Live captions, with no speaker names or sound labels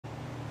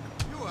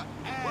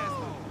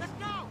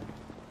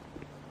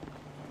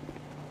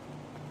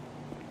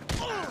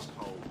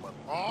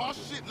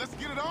shit, let's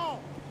get it on.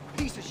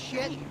 Piece of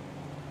shit.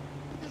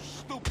 You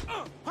stupid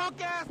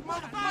punk-ass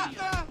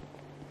motherfucker.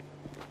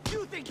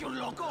 You think you're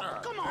loco?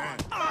 Come on.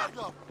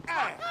 Fuck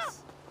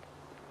ass.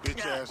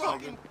 Bitch ass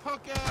Fucking nigga.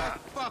 punk-ass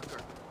fucker.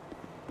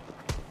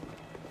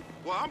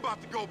 Well, I'm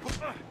about to go...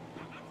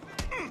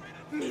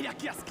 Mira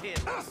qué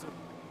asqueroso.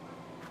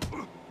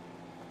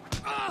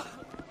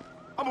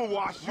 I'm gonna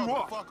wash you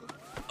up.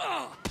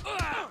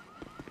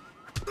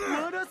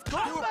 Let us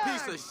go You a back,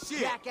 piece of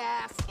shit.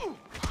 jackass.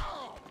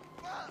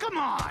 Come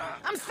on.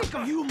 I'm sick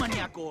of you,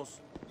 maniacos.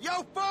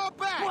 Yo, fall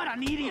back. What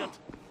an idiot.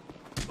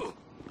 You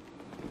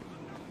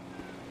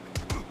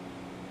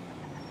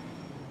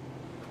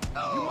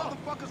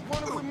motherfuckers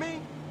running with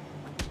me?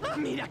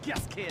 Mira qué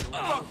asqueroso.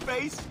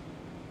 Fuckface.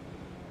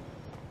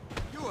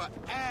 You an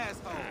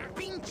asshole.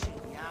 Pinche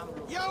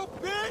diablo. Yo,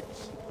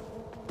 bitch.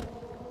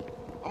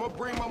 I'm gonna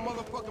bring my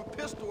motherfucking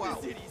pistol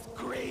out. This city's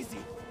crazy.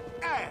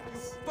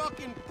 Ass.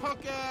 Fucking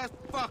punk-ass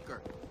fucker.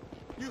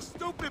 You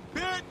stupid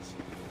bitch.